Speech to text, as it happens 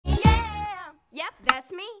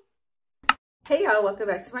That's me. Hey y'all, welcome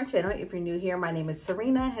back to my channel. If you're new here, my name is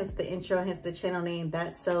Serena, hence the intro, hence the channel name.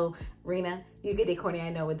 That's so Renna. You get it corny, I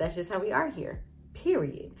know, but that's just how we are here,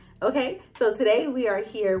 period. Okay, so today we are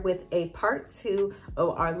here with a part 2 of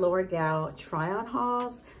our Loragal try-on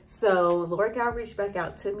hauls. So Loragal reached back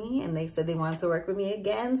out to me and they said they wanted to work with me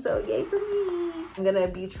again, so yay for me. I'm gonna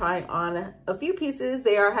be trying on a few pieces.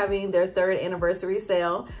 They are having their 3rd anniversary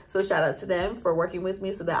sale, so shout out to them for working with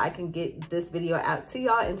me so that I can get this video out to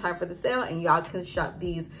y'all in time for the sale and y'all can shop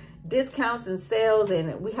these discounts and sales.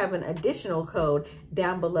 And we have an additional code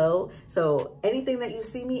down below, so anything that you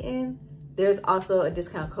see me in, there's also a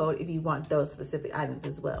discount code if you want those specific items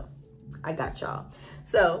as well. I got y'all.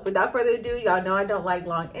 So without further ado, y'all know I don't like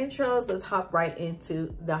long intros. Let's hop right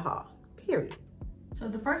into the haul, period. So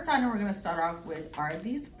the first item we're gonna start off with are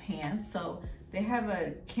these pants. So they have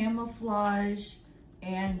a camouflage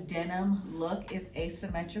and denim look. It's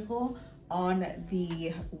asymmetrical on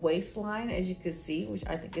the waistline, as you can see, which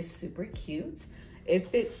I think is super cute. It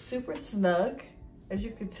fits super snug, as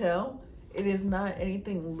you can tell. It is not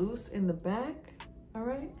anything loose in the back, all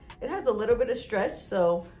right? It has a little bit of stretch,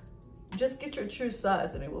 so just get your true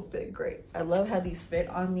size and it will fit great. I love how these fit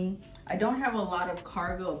on me. I don't have a lot of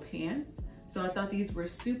cargo pants, so I thought these were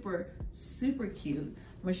super, super cute.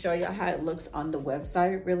 I'm gonna show y'all how it looks on the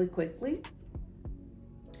website really quickly.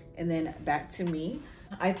 And then back to me.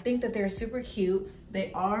 I think that they're super cute.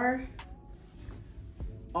 They are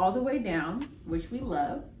all the way down, which we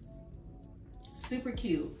love. Super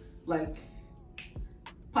cute. Like,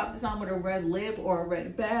 pop this on with a red lip or a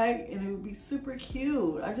red bag and it would be super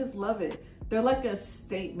cute. I just love it. They're like a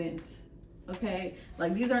statement, okay?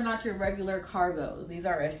 Like, these are not your regular cargos. These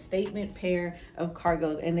are a statement pair of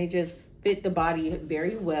cargos and they just fit the body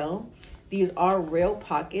very well. These are real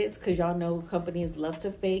pockets, because y'all know companies love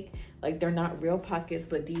to fake like they're not real pockets,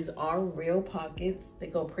 but these are real pockets. They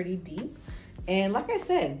go pretty deep. And like I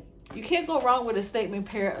said, you can't go wrong with a statement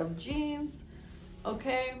pair of jeans,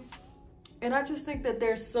 okay? And I just think that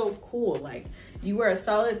they're so cool. Like, you wear a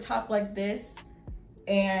solid top like this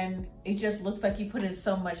and it just looks like you put in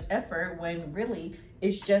so much effort when really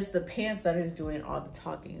it's just the pants that is doing all the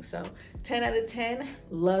talking. So 10 out of 10,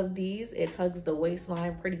 love these. It hugs the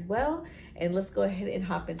waistline pretty well. And let's go ahead and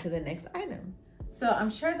hop into the next item. So I'm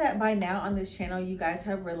sure that by now on this channel, you guys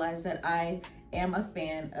have realized that I am a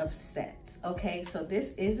fan of sets, okay? So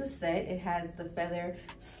this is a set. It has the feather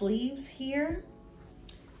sleeves here.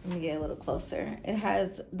 Let me get a little closer. It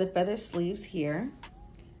has the feather sleeves here,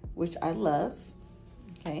 which I love,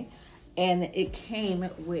 okay? And it came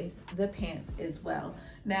with the pants as well.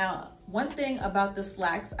 Now, one thing about the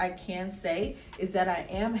slacks I can say is that I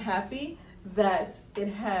am happy that it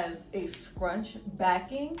has a scrunch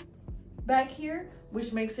backing back here,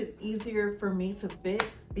 which makes it easier for me to fit,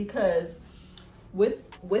 because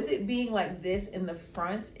with it being like this in the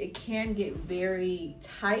front, it can get very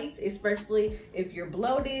tight, especially if you're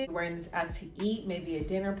bloated, wearing this out to eat, maybe a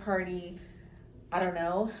dinner party, I don't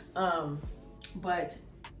know. But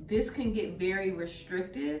this can get very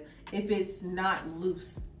restrictive if it's not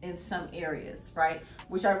loose in some areas, right?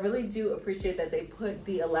 Which I really do appreciate that they put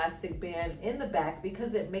the elastic band in the back,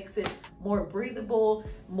 because it makes it more breathable,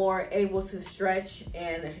 more able to stretch,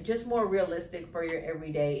 and just more realistic for your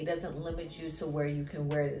everyday. It doesn't limit you to where you can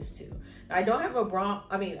wear this to. Now, I don't have a bra,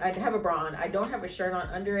 I have a bra on. I don't have a shirt on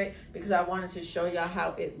under it because I wanted to show y'all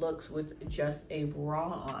how it looks with just a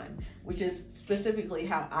bra on, which is specifically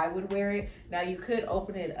how I would wear it. Now, you could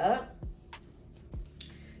open it up.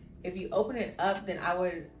 If you open it up, then I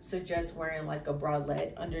would suggest wearing like a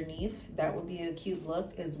bralette underneath. That would be a cute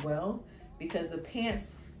look as well, because the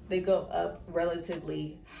pants, they go up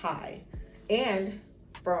relatively high. And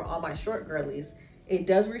for all my short girlies, it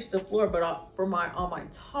does reach the floor, but for all my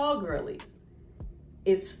tall girlies,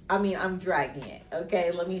 I'm dragging it,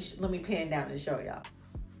 okay? Let me pan down and show y'all.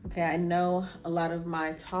 Okay, I know a lot of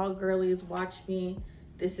my tall girlies watch me.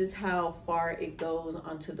 This is how far it goes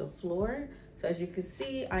onto the floor. So as you can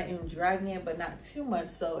see, I am dragging it, but not too much.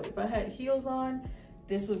 So if I had heels on,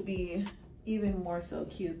 this would be even more so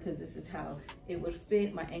cute, because this is how it would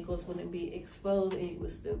fit. My ankles wouldn't be exposed and you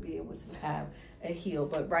would still be able to have a heel.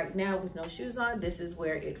 But right now with no shoes on, this is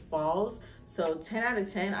where it falls. So 10 out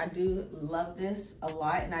of 10, I do love this a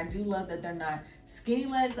lot. And I do love that they're not skinny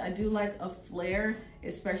legs. I do like a flare,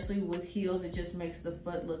 especially with heels. It just makes the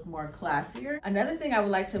foot look more classier. Another thing I would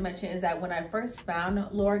like to mention is that when I first found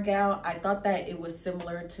Loragal, I thought that it was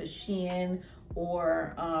similar to Shein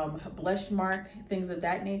or Blushmark, things of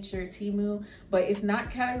that nature, Temu, but it's not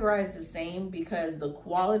categorized the same, because the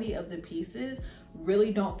quality of the pieces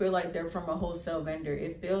really don't feel like they're from a wholesale vendor.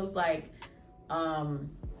 It feels like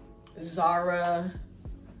Zara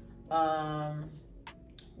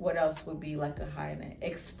What else would be like a high-end?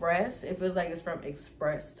 Express. It feels like it's from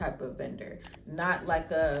Express type of vendor, not like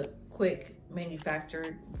a quick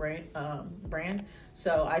manufactured brand.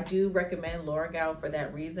 So I do recommend Loragal for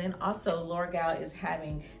that reason. Also, Loragal is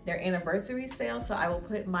having their anniversary sale, so I will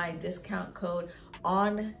put my discount code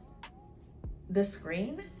on the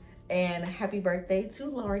screen. And happy birthday to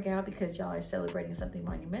Loragal, because y'all are celebrating something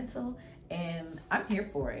monumental, and I'm here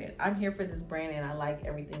for it. I'm here for this brand, and I like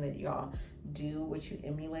everything that y'all do, what you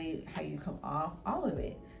emulate, how you come off, all of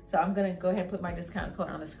it. So I'm gonna go ahead and put my discount code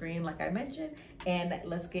on the screen like I mentioned, and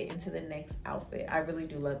let's get into the next outfit. I really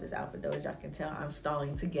do love this outfit though. As y'all can tell, I'm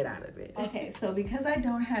stalling to get out of it. Okay, so because I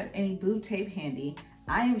don't have any boob tape handy,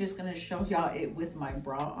 I am just gonna show y'all it with my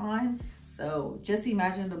bra on. So just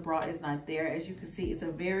imagine the bra is not there. As you can see, it's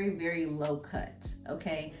a very, very low cut,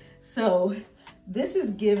 okay? So this is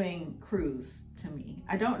giving cruise to me.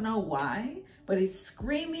 I don't know why, but it's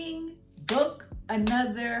screaming, book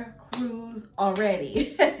another cruise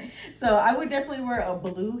already. So I would definitely wear a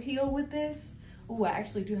blue heel with this. Oh, I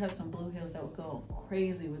actually do have some blue heels that would go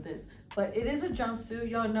crazy with this. But it is a jumpsuit.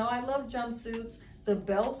 Y'all know I love jumpsuits. The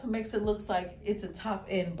belt makes it look like it's a top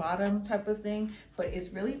and bottom type of thing, but it's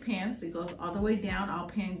really pants. It goes all the way down. I'll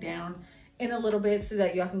pan down in a little bit so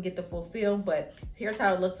that y'all can get the full feel, but here's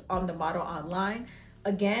how it looks on the model online.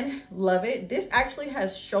 Again, love it. This actually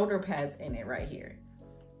has shoulder pads in it right here.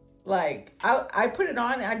 Like I put it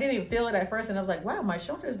on, I didn't even feel it at first, and I was like, wow, my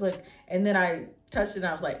shoulders look, and then I touched it and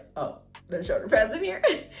I was like, oh, there's shoulder pads in here.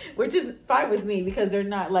 Which is fine with me because they're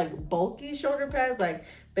not like bulky shoulder pads. Like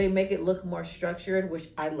they make it look more structured, which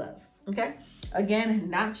I love. Okay, again,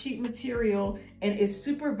 not cheap material, and it's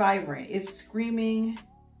super vibrant. It's screaming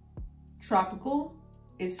tropical.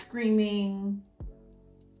 It's screaming,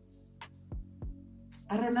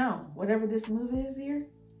 I don't know, whatever this move is here.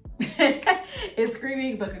 It's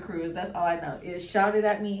screaming book a cruise. That's all I know. It shouted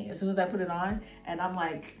at me as soon as I put it on, and I'm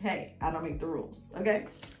like, hey, I don't make the rules. Okay,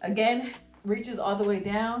 again, reaches all the way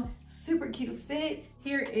down. Super cute fit.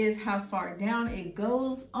 Here is how far down it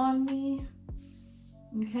goes on me.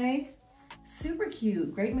 Okay, super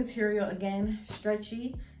cute. Great material. Again,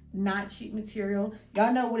 stretchy, not cheap material.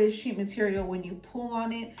 Y'all know what is cheap material when you pull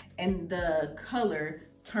on it and the color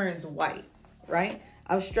turns white, right?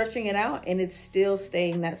 I'm stretching it out and it's still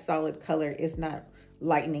staying that solid color. It's not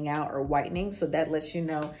lightening out or whitening. So that lets you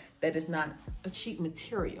know that it's not a cheap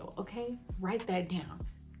material, okay? Write that down.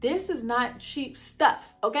 This is not cheap stuff,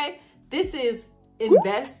 okay? This is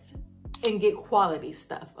invest and get quality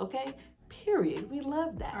stuff, okay? Period. We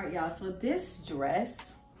love that. All right, y'all, so this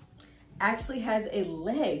dress actually has a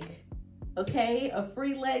leg, okay? A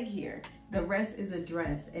free leg here. The rest is a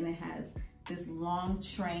dress, and it has this long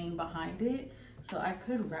train behind it. So I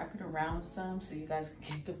could wrap it around some so you guys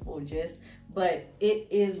can get the full gist, but it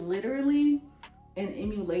is literally an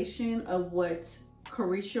emulation of what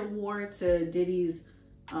Carisha wore to Diddy's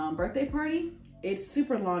birthday party. It's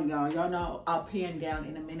super long, y'all. Y'all know I'll pan down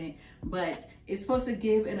in a minute, but it's supposed to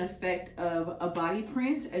give an effect of a body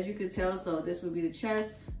print, as you can tell. So this would be the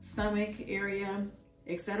chest, stomach area,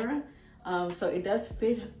 etc. So it does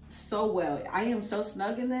fit so well. I am so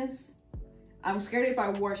snug in this. I'm scared if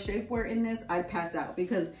I wore shapewear in this, I'd pass out,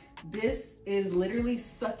 because this is literally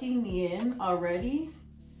sucking me in already.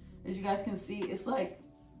 As you guys can see, it's like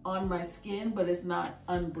on my skin, but it's not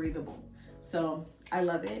unbreathable. So I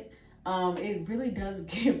love it. It really does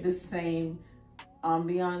give the same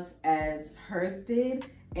ambiance as hers did.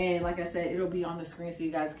 And like I said, it'll be on the screen so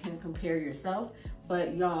you guys can compare yourself.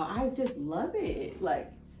 But y'all, I just love it. Like,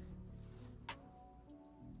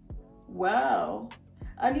 wow.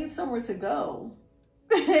 I need somewhere to go.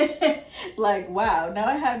 Like, wow, now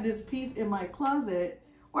I have this piece in my closet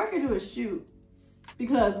where I can do a shoot,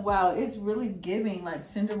 because wow, it's really giving like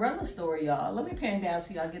Cinderella story, y'all. Let me pan down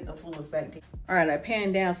so y'all get the full effect. All right, I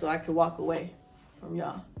pan down so I can walk away from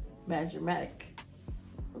y'all. Mad dramatic.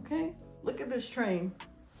 Okay, look at this train.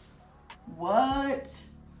 What?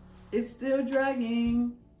 It's still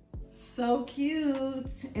dragging. So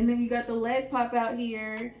cute. And then you got the leg pop out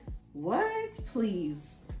here. What?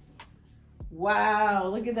 Please. Wow,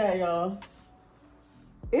 look at that, y'all.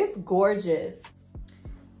 It's gorgeous.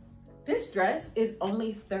 This dress is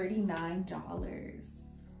only $39.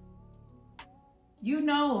 You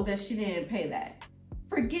know that she didn't pay that.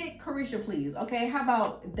 Forget Carisha, please, okay? How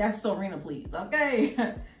about that's Serena, please, okay?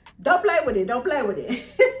 Don't play with it, don't play with it.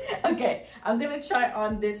 Okay, I'm gonna try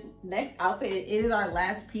on this next outfit. It is our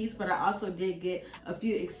last piece, but I also did get a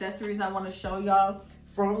few accessories I wanna show y'all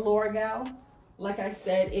from Loragal. Like I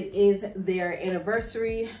said, it is their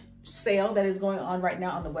anniversary sale that is going on right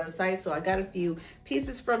now on the website. So I got a few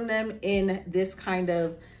pieces from them in this kind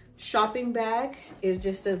of shopping bag. It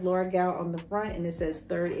just says Loragal on the front and it says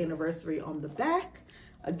 3rd anniversary on the back.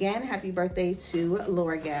 Again, happy birthday to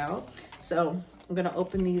Loragal. So I'm gonna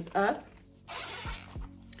open these up.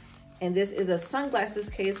 And this is a sunglasses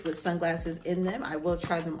case with sunglasses in them. I will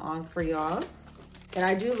try them on for y'all. And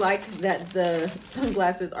I do like that the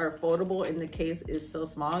sunglasses are foldable and the case is so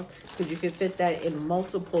small because you can fit that in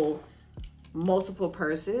multiple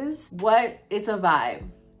purses. It's a vibe.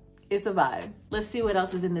 It's a vibe. Let's see what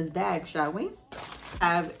else is in this bag, shall we?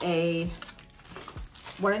 I have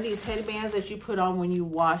one of these headbands that you put on when you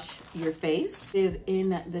wash your face. It is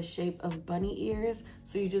in the shape of bunny ears.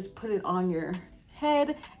 So you just put it on your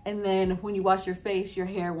head, and then when you wash your face, your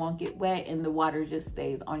hair won't get wet and the water just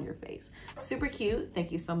stays on your face. Super cute.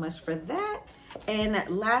 Thank you so much for that. And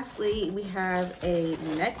lastly, we have a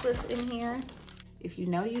necklace in here. If you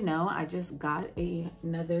know, you know, I just got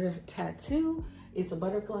another tattoo. It's a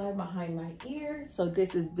butterfly behind my ear. So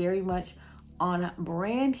this is very much on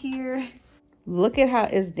brand here. Look at how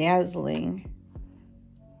it's dazzling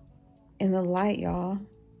in the light, y'all.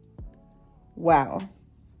 Wow.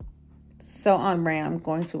 So on brand. I'm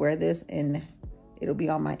going to wear this and it'll be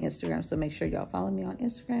on my Instagram. So make sure y'all follow me on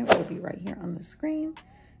Instagram. It'll be right here on the screen.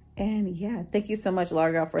 And yeah, thank you so much,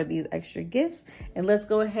 Loragal, for these extra gifts. And let's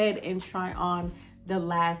go ahead and try on the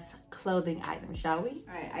last clothing item, shall we?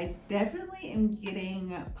 All right, I definitely am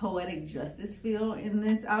getting poetic justice feel in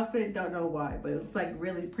this outfit. Don't know why, but it's like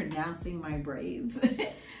really pronouncing my braids.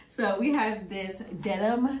 So we have this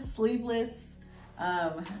denim sleeveless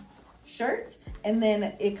shirt, and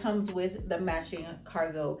then it comes with the matching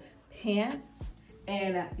cargo pants.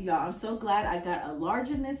 And y'all, I'm so glad I got a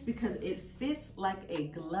large in this because it fits like a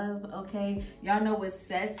glove, okay? Y'all know with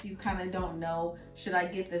sets, you kind of don't know, should I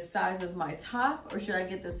get the size of my top or should I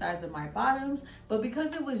get the size of my bottoms? But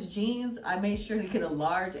because it was jeans, I made sure to get a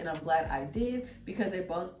large, and I'm glad I did because they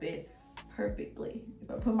both fit perfectly.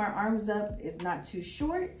 If I put my arms up, it's not too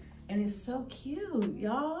short, and it's so cute,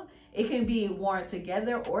 y'all. It can be worn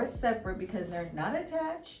together or separate because they're not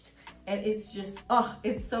attached. And it's just, oh,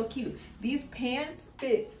 it's so cute. These pants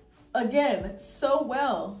fit, again, so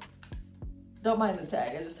well. Don't mind the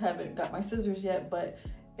tag. I just haven't got my scissors yet, but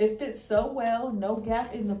it fits so well. No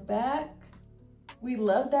gap in the back. We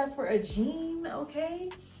love that for a jean, okay?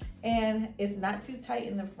 And it's not too tight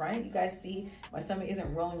in the front. You guys see my stomach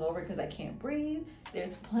isn't rolling over because I can't breathe.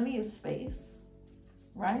 There's plenty of space,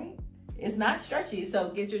 right? It's not stretchy, so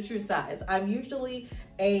get your true size. I'm usually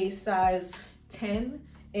a size 10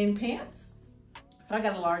 in pants, so I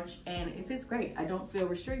got a large and it fits great. I don't feel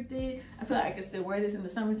restricted. I feel like I can still wear this in the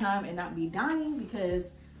summertime and not be dying because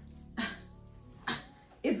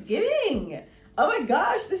it's giving. Oh my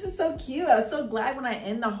gosh, this is so cute. I was so glad when I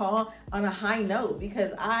end the haul on a high note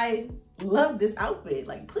because I love this outfit.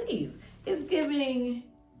 Like, please, it's giving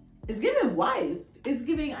wife. It's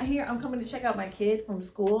giving, here, I'm coming to check out my kid from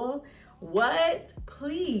school. What?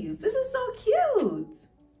 Please, this is so cute.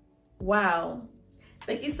 Wow.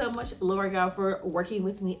 Thank you so much, Loragal, for working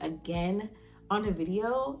with me again on a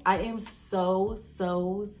video. I am so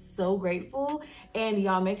grateful. And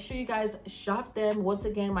y'all, make sure you guys shop them. Once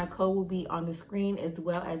again, my code will be on the screen as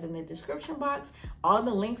well as in the description box. All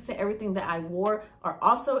the links to everything that I wore are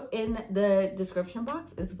also in the description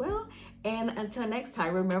box as well. And until next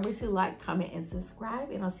time, remember to like, comment, and subscribe.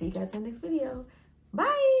 And I'll see you guys in the next video.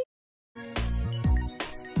 Bye.